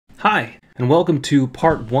Hi, and welcome to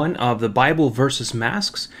part 1 of the Bible versus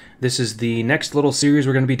masks. This is the next little series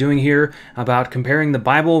we're going to be doing here about comparing the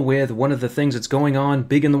Bible with one of the things that's going on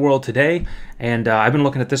big in the world today. And I've been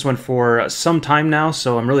looking at this one for some time now,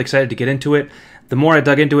 so I'm really excited to get into it. The more I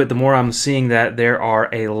dug into it, the more I'm seeing that there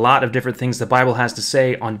are a lot of different things the Bible has to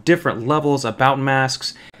say on different levels about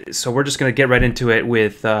masks. So we're just going to get right into it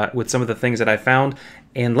with some of the things that I found.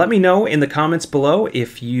 And let me know in the comments below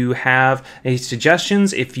if you have any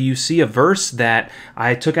suggestions. If you see a verse that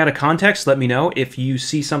I took out of context, let me know. If you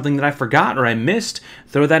see something that I forgot or I missed,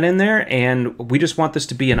 throw that in there. And we just want this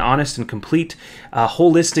to be an honest and complete,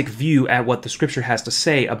 holistic view at what the scripture has to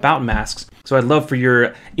say about masks. So I'd love for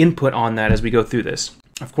your input on that as we go through this.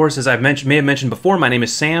 Of course, as I may have mentioned before, my name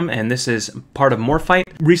is Sam, and this is part of MORPHITE.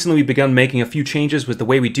 Recently, we've begun making a few changes with the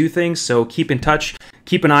way we do things, so keep in touch.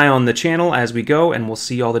 Keep an eye on the channel as we go, and we'll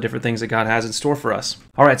see all the different things that God has in store for us.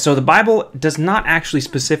 All right, so the Bible does not actually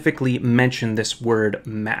specifically mention this word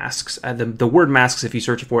masks. The word masks, if you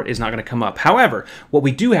search for it, is not going to come up. However, what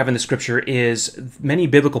we do have in the scripture is many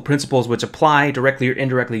biblical principles which apply directly or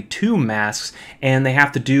indirectly to masks, and they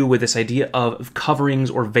have to do with this idea of coverings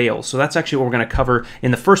or veils. So that's actually what we're going to cover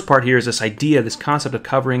in the first part here, is this idea, this concept of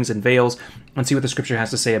coverings and veils, and see what the scripture has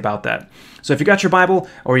to say about that. So if you got your Bible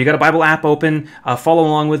or you got a Bible app open, follow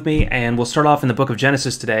along with me, and we'll start off in the book of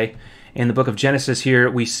Genesis today. In the book of Genesis here,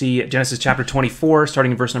 we see Genesis chapter 24,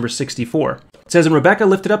 starting in verse number 64. It says, "And Rebekah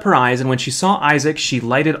lifted up her eyes, and when she saw Isaac, she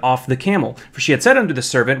lighted off the camel. For she had said unto the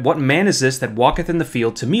servant, What man is this that walketh in the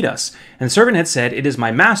field to meet us? And the servant had said, It is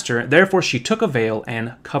my master. Therefore she took a veil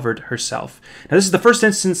and covered herself." Now this is the first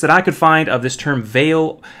instance that I could find of this term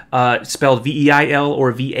veil, spelled V-E-I-L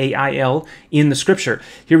or V-A-I-L, in the scripture.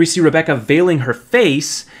 Here we see Rebekah veiling her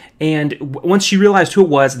face, and once she realized who it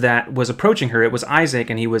was that was approaching her, it was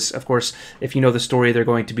Isaac, and he was, of course, if you know the story, they're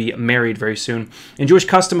going to be married very soon. In Jewish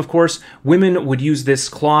custom, of course, women would use this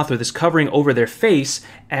cloth or this covering over their face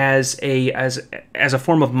as a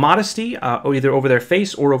form of modesty, either over their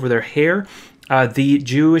face or over their hair. The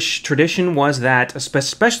Jewish tradition was that,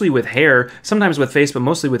 especially with hair, sometimes with face, but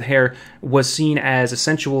mostly with hair, was seen as a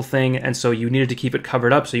sensual thing, and so you needed to keep it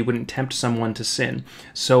covered up so you wouldn't tempt someone to sin.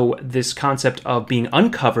 So this concept of being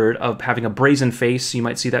uncovered, of having a brazen face, you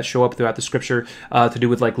might see that show up throughout the scripture, to do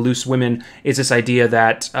with like loose women, is this idea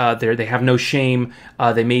that they have no shame,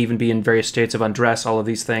 they may even be in various states of undress, all of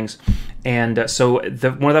these things. And so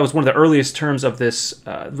that was one of the earliest terms of this,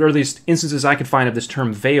 earliest instances I could find of this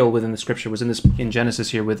term veil within the scripture was in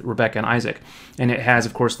Genesis here with Rebekah and Isaac. And it has,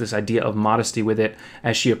 of course, this idea of modesty with it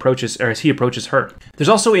as she approaches, or as he approaches her. There's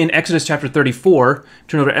also in Exodus chapter 34,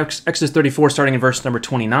 turn over to Exodus 34 starting in verse number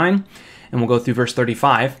 29. And we'll go through verse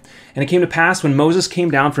 35. "And it came to pass, when Moses came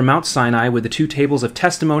down from Mount Sinai with the 2 tables of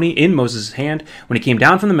testimony in Moses' hand, when he came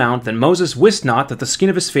down from the mount, that Moses wist not that the skin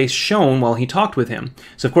of his face shone while he talked with him."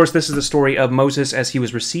 So, of course, this is the story of Moses as he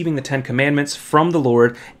was receiving the 10 Commandments from the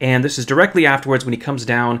Lord, and this is directly afterwards when he comes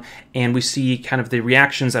down, and we see kind of the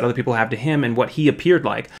reactions that other people have to him and what he appeared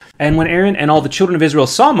like. "And when Aaron and all the children of Israel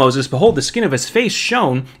saw Moses, behold, the skin of his face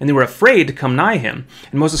shone, and they were afraid to come nigh him.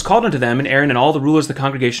 And Moses called unto them, and Aaron and all the rulers of the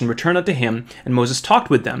congregation returned unto him, and Moses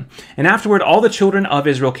talked with them. And afterward all the children of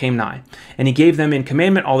Israel came nigh, and he gave them in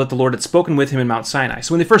commandment all that the Lord had spoken with him in Mount Sinai."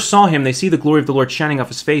 So when they first saw him, they see the glory of the Lord shining off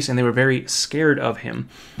his face, and they were very scared of him.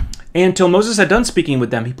 "And till Moses had done speaking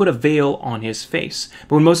with them, he put a veil on his face.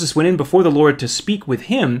 But when Moses went in before the Lord to speak with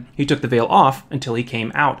him, he took the veil off until he came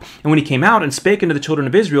out. And when he came out and spake unto the children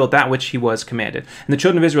of Israel that which he was commanded. And the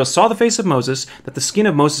children of Israel saw the face of Moses, that the skin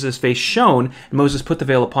of Moses' face shone, and Moses put the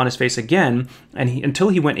veil upon his face again, until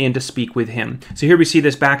he went in to speak with him." So here we see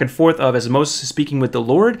this back and forth of, as Moses is speaking with the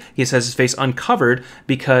Lord, he has his face uncovered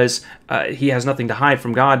because he has nothing to hide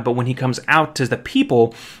from God. But when he comes out to the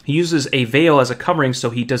people, he uses a veil as a covering so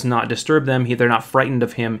he does not disturb them. They're not frightened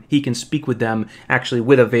of him. He can speak with them actually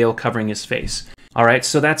with a veil covering his face. All right,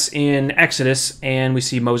 so that's in Exodus, and we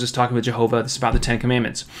see Moses talking with Jehovah. This is about the 10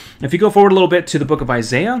 Commandments. If you go forward a little bit to the book of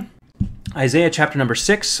Isaiah, Isaiah chapter number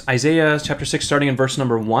 6, Isaiah chapter 6 starting in verse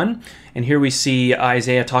number 1. And here we see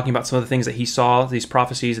Isaiah talking about some of the things that he saw, these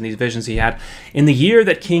prophecies and these visions he had. "In the year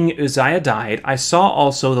that King Uzziah died, I saw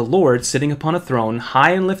also the Lord sitting upon a throne,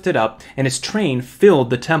 high and lifted up, and his train filled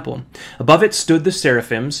the temple. Above it stood the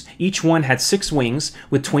seraphims. Each one had 6 wings.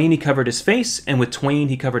 With twain he covered his face, and with twain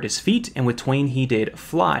he covered his feet, and with twain he did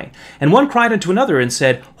fly. And one cried unto another and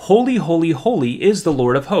said, Holy, holy, holy is the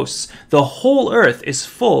Lord of hosts. The whole earth is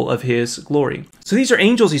full of his glory." So these are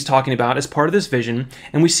angels he's talking about as part of this vision,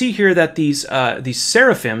 and we see here that these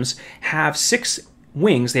seraphims have 6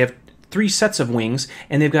 wings. They have three sets of wings,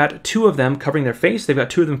 and they've got two of them covering their face, they've got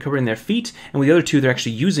two of them covering their feet, and with the other two, they're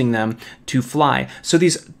actually using them to fly. So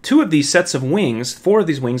these two of these sets of wings, four of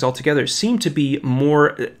these wings altogether, seem to be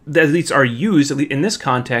more, at least are used in this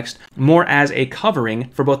context, more as a covering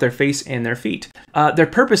for both their face and their feet. Their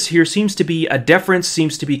purpose here seems to be a deference,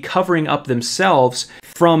 seems to be covering up themselves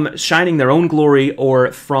from shining their own glory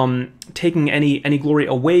or from taking any glory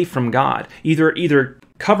away from God, either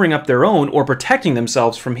covering up their own or protecting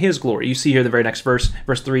themselves from his glory. You see here the very next verse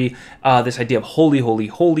 3, this idea of holy, holy,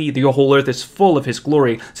 holy. The whole earth is full of his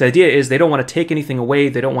glory. So the idea is they don't want to take anything away.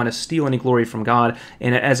 They don't want to steal any glory from God.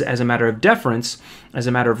 And as a matter of deference, as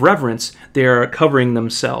a matter of reverence, they're covering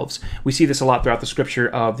themselves. We see this a lot throughout the scripture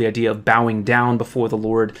of the idea of bowing down before the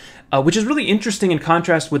Lord, which is really interesting in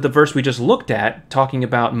contrast with the verse we just looked at, talking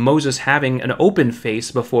about Moses having an open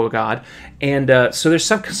face before God. And so there's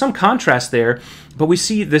some contrast there. But we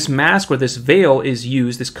see this mask or this veil is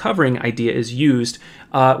used, this covering idea is used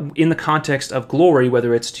in the context of glory,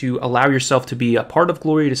 whether it's to allow yourself to be a part of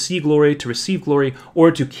glory, to see glory, to receive glory,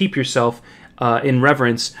 or to keep yourself in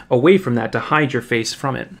reverence away from that, to hide your face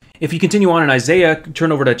from it. If you continue on in Isaiah,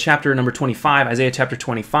 turn over to chapter number 25, Isaiah chapter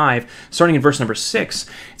 25, starting in verse number 6.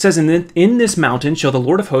 It says, In this mountain shall the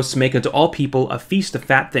Lord of hosts make unto all people a feast of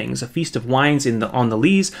fat things, a feast of wines on the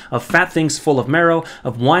lees, of fat things full of marrow,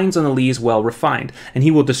 of wines on the lees well refined. And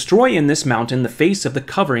he will destroy in this mountain the face of the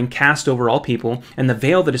covering cast over all people, and the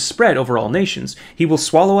veil that is spread over all nations. He will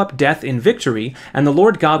swallow up death in victory, and the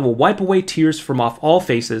Lord God will wipe away tears from off all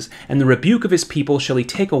faces, and the rebuke of his people shall he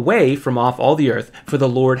take away from off all the earth, for the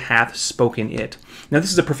Lord hath spoken it. Now,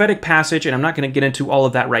 this is a prophetic passage, and I'm not going to get into all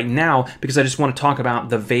of that right now because I just want to talk about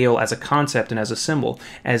the veil as a concept and as a symbol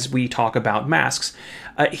as we talk about masks.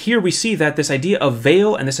 Here we see that this idea of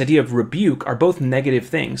veil and this idea of rebuke are both negative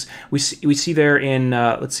things. We see there in,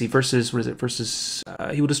 let's see, verses,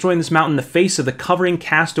 he will destroy in this mountain the face of the covering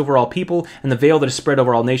cast over all people and the veil that is spread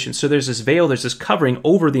over all nations. So there's this veil, there's this covering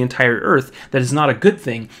over the entire earth that is not a good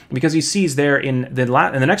thing, because he sees there in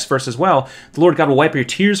the next verse as well, the Lord God will wipe your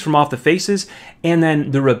tears from off the faces, and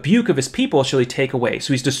then the rebuke of his people shall he take away.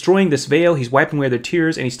 So he's destroying this veil, he's wiping away their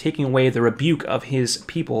tears, and he's taking away the rebuke of his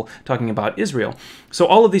people, talking about Israel. So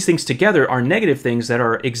all of these things together are negative things that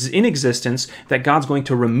are in existence that God's going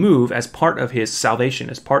to remove as part of his salvation,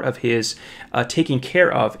 as part of his taking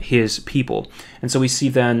care of his people. And so we see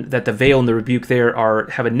then that the veil and the rebuke there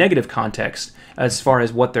have a negative context as far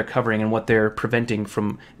as what they're covering and what they're preventing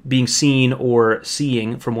from being seen or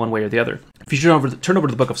seeing from one way or the other. If you turn over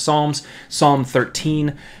to the book of Psalms, Psalm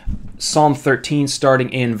 13, starting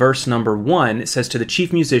in verse number 1, it says, To the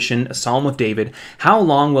chief musician, a psalm of David, How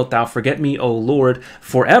long wilt thou forget me, O Lord,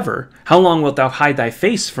 forever? How long wilt thou hide thy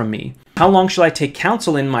face from me? How long shall I take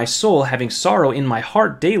counsel in my soul, having sorrow in my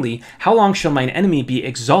heart daily? How long shall mine enemy be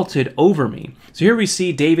exalted over me? So here we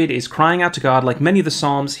see David is crying out to God. Like many of the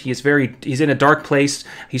Psalms, he's in a dark place.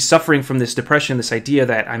 He's suffering from this depression, this idea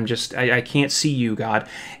that I can't see you, God.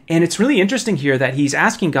 And it's really interesting here that he's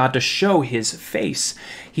asking God to show his face.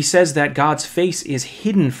 He says that God's face is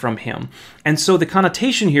hidden from him. And so the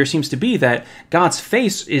connotation here seems to be that God's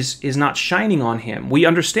face is not shining on him. We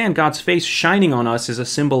understand God's face shining on us is a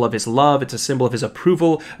symbol of his love. It's a symbol of his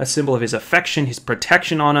approval, a symbol of his affection, his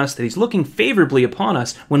protection on us, that he's looking favorably upon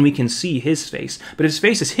us when we can see his face. But if his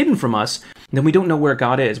face is hidden from us, then we don't know where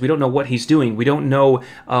God is. We don't know what he's doing. We don't know,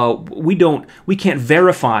 we can't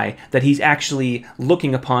verify that he's actually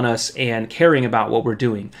looking upon us and caring about what we're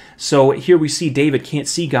doing. So here we see David can't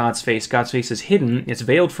see God's face. God's face is hidden. It's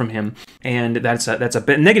veiled from him. And that's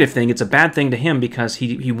a negative thing. It's a bad thing to him because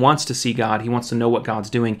he wants to see God. He wants to know what God's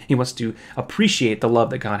doing. He wants to appreciate the love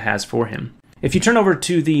that God has for him. If you turn over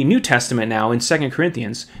to the New Testament now in 2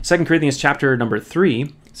 Corinthians chapter number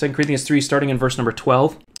 3, 2 Corinthians 3, starting in verse number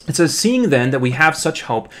 12, it says, Seeing then that we have such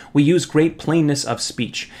hope, we use great plainness of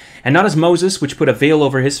speech. And not as Moses, which put a veil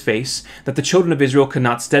over his face, that the children of Israel could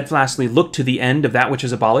not steadfastly look to the end of that which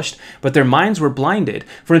is abolished, but their minds were blinded.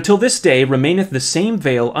 For until this day remaineth the same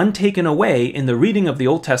veil untaken away in the reading of the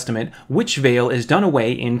Old Testament, which veil is done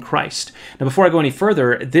away in Christ. Now before I go any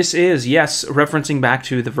further, this is, yes, referencing back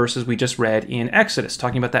to the verses we just read in Exodus,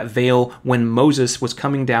 talking about that veil when Moses was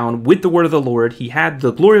coming down with the word of the Lord. He had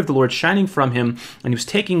the glory of the Lord shining from him, and he was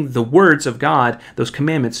taking the words of God, those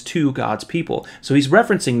commandments, to God's people. So he's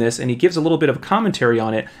referencing this, and he gives a little bit of commentary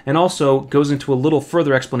on it, and also goes into a little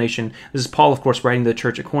further explanation. This is Paul, of course, writing to the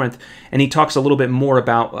church at Corinth, and he talks a little bit more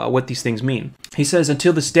about what these things mean. He says, even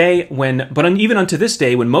unto this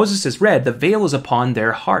day, when Moses is read, the veil is upon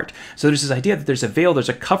their heart. So there's this idea that there's a veil, there's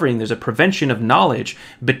a covering, there's a prevention of knowledge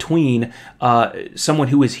between someone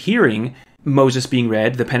who is hearing Moses being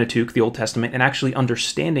read, the Pentateuch, the Old Testament, and actually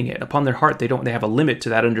understanding it. Upon their heart, they have a limit to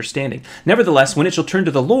that understanding. Nevertheless, when it shall turn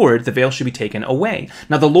to the Lord, the veil shall be taken away.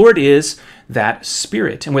 Now the Lord is that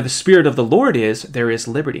Spirit, and where the Spirit of the Lord is, there is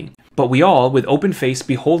liberty. But we all, with open face,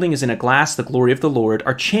 beholding as in a glass the glory of the Lord,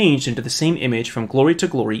 are changed into the same image from glory to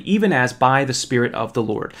glory, even as by the Spirit of the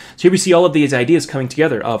Lord. So here we see all of these ideas coming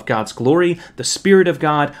together of God's glory, the Spirit of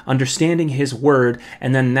God, understanding His Word,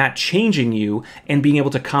 and then that changing you and being able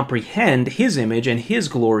to comprehend His image and His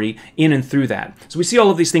glory in and through that. So we see all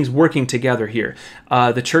of these things working together here.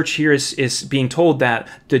 The church here is being told that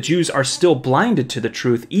the Jews are still blinded to the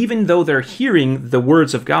truth, even though they're hearing the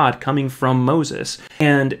words of God coming from Moses.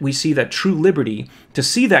 And we see that true liberty to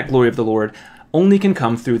see that glory of the Lord only can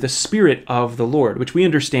come through the Spirit of the Lord, which we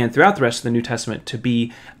understand throughout the rest of the New Testament to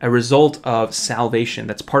be a result of salvation.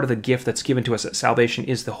 That's part of the gift that's given to us at salvation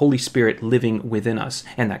is the Holy Spirit living within us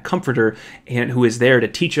and that comforter and who is there to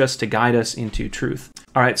teach us, to guide us into truth.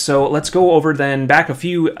 All right, so let's go over then back a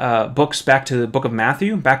few books, back to the book of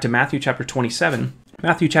Matthew, back to Matthew chapter 27.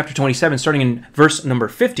 Matthew chapter 27, starting in verse number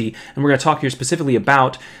 50, and we're going to talk here specifically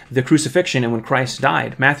about the crucifixion and when Christ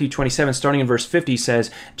died. Matthew 27, starting in verse 50, says,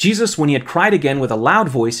 Jesus, when he had cried again with a loud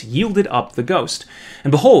voice, yielded up the ghost. And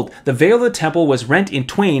behold, the veil of the temple was rent in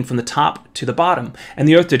twain from the top to the bottom, and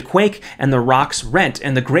the earth did quake, and the rocks rent,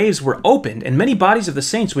 and the graves were opened, and many bodies of the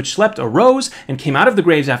saints which slept arose, and came out of the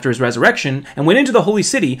graves after his resurrection, and went into the holy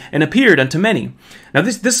city, and appeared unto many. Now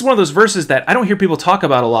this is one of those verses that I don't hear people talk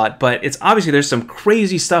about a lot, but it's obviously there's some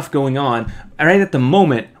crazy stuff going on right at the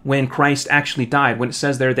moment when Christ actually died, when it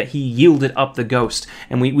says there that he yielded up the ghost.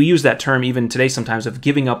 And we use that term even today sometimes of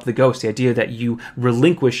giving up the ghost, the idea that you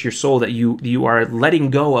relinquish your soul, that you are letting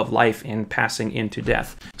go of life and passing into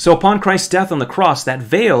death. So upon Christ's death on the cross, that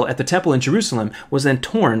veil at the temple in Jerusalem was then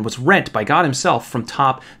torn, was rent by God himself from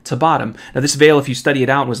top to bottom. Now this veil, if you study it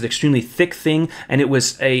out, was an extremely thick thing, and it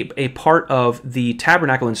was a part of the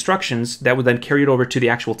tabernacle instructions that would then carry it over to the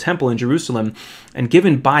actual temple in Jerusalem and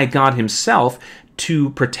given by God himself to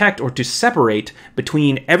protect or to separate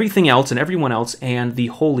between everything else and everyone else and the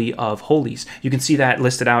Holy of Holies. You can see that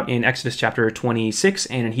listed out in Exodus chapter 26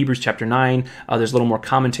 and in Hebrews chapter 9. There's a little more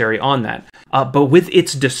commentary on that. But with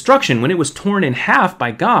its destruction, when it was torn in half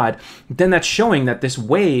by God, then that's showing that this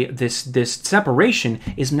way, this separation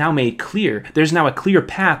is now made clear. There's now a clear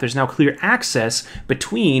path, there's now clear access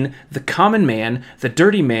between the common man, the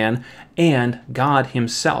dirty man, and God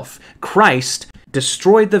himself. Christ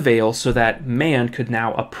destroyed the veil so that man could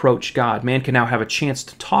now approach God. Man can now have a chance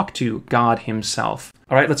to talk to God himself.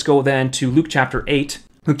 All right, let's go then to Luke chapter 8.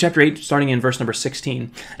 Luke chapter 8, starting in verse number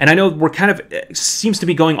 16. And I know we're kind of, seems to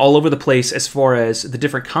be going all over the place as far as the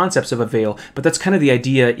different concepts of a veil, but that's kind of the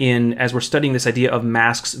idea as we're studying this idea of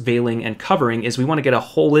masks, veiling, and covering, is we want to get a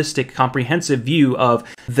holistic, comprehensive view of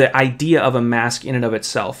the idea of a mask in and of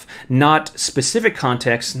itself. Not specific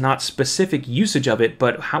context, not specific usage of it,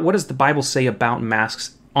 but what does the Bible say about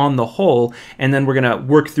masks on the whole? And then we're going to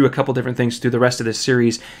work through a couple different things through the rest of this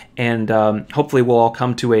series, and hopefully we'll all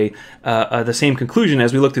come to the same conclusion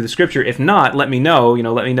as we look through the scripture. If not, let me know.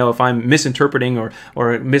 Let me know if I'm misinterpreting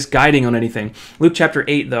or misguiding on anything. Luke chapter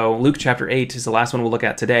 8, though. Luke chapter 8 is the last one we'll look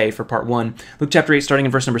at today for part 1. Luke chapter 8, starting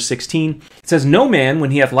in verse number 16. It says, No man,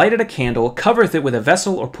 when he hath lighted a candle, covereth it with a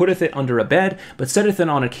vessel, or putteth it under a bed, but setteth it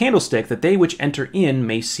on a candlestick, that they which enter in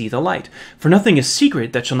may see the light. For nothing is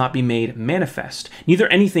secret that shall not be made manifest, neither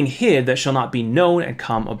anything hid that shall not be known and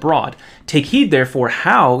come abroad. Take heed therefore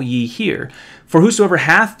how ye hear. For whosoever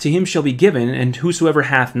hath, to him shall be given, and whosoever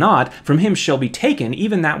hath not, from him shall be taken,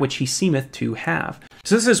 even that which he seemeth to have.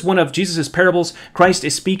 So this is one of Jesus' parables. Christ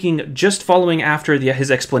is speaking just following after his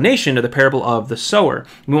explanation of the parable of the sower.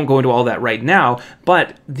 We won't go into all that right now,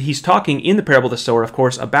 but he's talking in the parable of the sower, of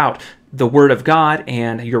course, about the Word of God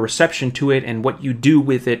and your reception to it and what you do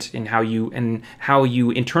with it and how you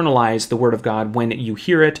internalize the Word of God when you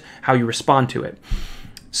hear it, how you respond to it.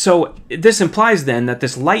 So this implies then that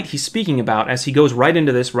this light he's speaking about, as he goes right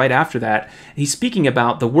into this right after that, he's speaking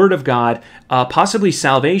about the Word of God, possibly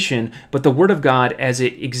salvation, but the Word of God as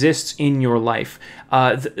it exists in your life.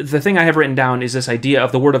 The thing I have written down is this idea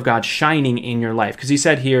of the Word of God shining in your life. Because he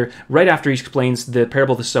said here, right after he explains the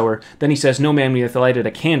parable of the sower, then he says, No man hath lighted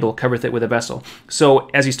a candle, covereth it with a vessel. So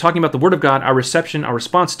as he's talking about the Word of God, our reception, our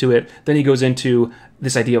response to it, then he goes into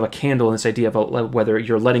this idea of a candle and this idea of whether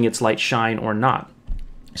you're letting its light shine or not.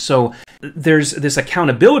 So there's this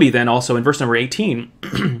accountability then also in verse number 18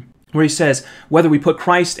 where he says, whether we put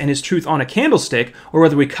Christ and his truth on a candlestick or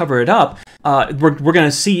whether we cover it up, we're going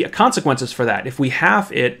to see consequences for that. If we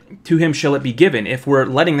have it, to him shall it be given. If we're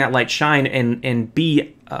letting that light shine and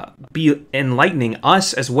be enlightening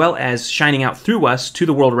us as well as shining out through us to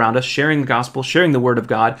the world around us, sharing the gospel, sharing the word of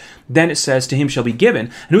God, then it says, to him shall be given.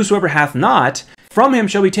 And whosoever hath not, from him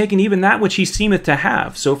shall be taken even that which he seemeth to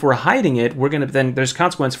have. So if we're hiding it, then there's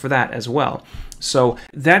consequence for that as well. So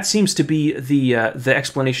that seems to be the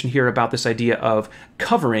explanation here about this idea of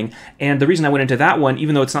covering. And the reason I went into that one,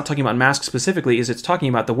 even though it's not talking about masks specifically, is it's talking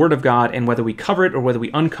about the Word of God and whether we cover it or whether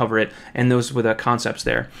we uncover it, and those were the concepts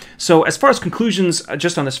there. So as far as conclusions,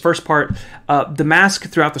 just on this first part, the mask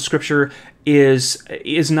throughout the Scripture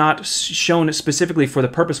is not shown specifically for the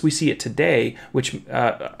purpose we see it today, which,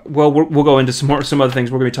 well, we'll go into some other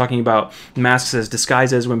things. We're going to be talking about masks as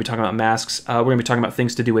disguises. We're going to be talking about masks. We're going to be talking about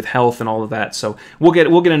things to do with health and all of that. So we'll get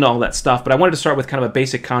into all that stuff. But I wanted to start with kind of a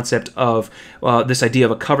basic concept of this idea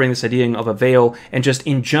of a covering, this idea of a veil, and just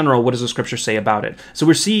in general, what does the Scripture say about it? So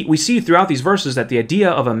we see throughout these verses that the idea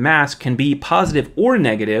of a mask can be positive or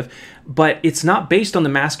negative, but it's not based on the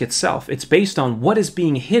mask itself. It's based on what is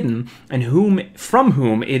being hidden and from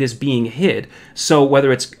whom it is being hid. So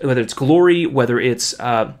whether it's glory, whether it's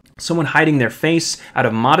someone hiding their face out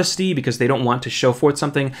of modesty because they don't want to show forth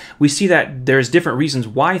something, we see that there's different reasons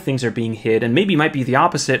why things are being hid, and maybe might be the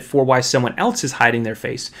opposite for why someone else is hiding their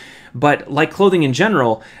face. But like clothing in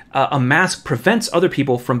general, a mask prevents other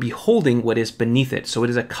people from beholding what is beneath it. So it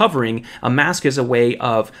is a covering. A mask is a way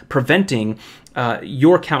of preventing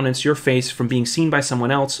your countenance, your face, from being seen by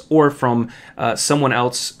someone else, or from someone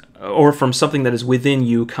else, or from something that is within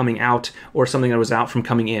you coming out, or something that was out from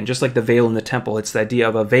coming in. Just like the veil in the temple, it's the idea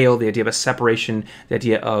of a veil, the idea of a separation, the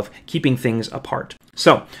idea of keeping things apart.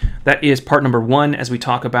 So that is part number one as we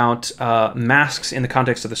talk about masks in the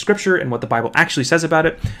context of the Scripture and what the Bible actually says about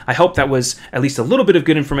it. I hope that was at least a little bit of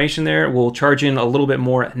good information there. We'll charge in a little bit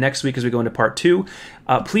more next week as we go into part two.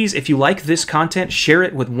 Please, if you like this content, share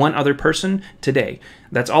it with one other person today.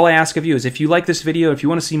 That's all I ask of you, is if you like this video, if you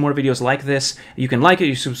want to see more videos like this, you can like it,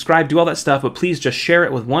 you subscribe, do all that stuff, but please just share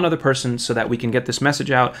it with one other person so that we can get this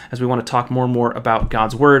message out as we want to talk more and more about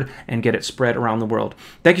God's Word and get it spread around the world.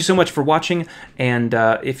 Thank you so much for watching, and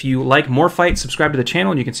if you like MORPHITE, subscribe to the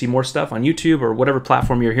channel and you can see more stuff on YouTube or whatever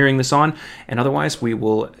platform you're hearing this on, and otherwise we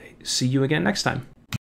will see you again next time.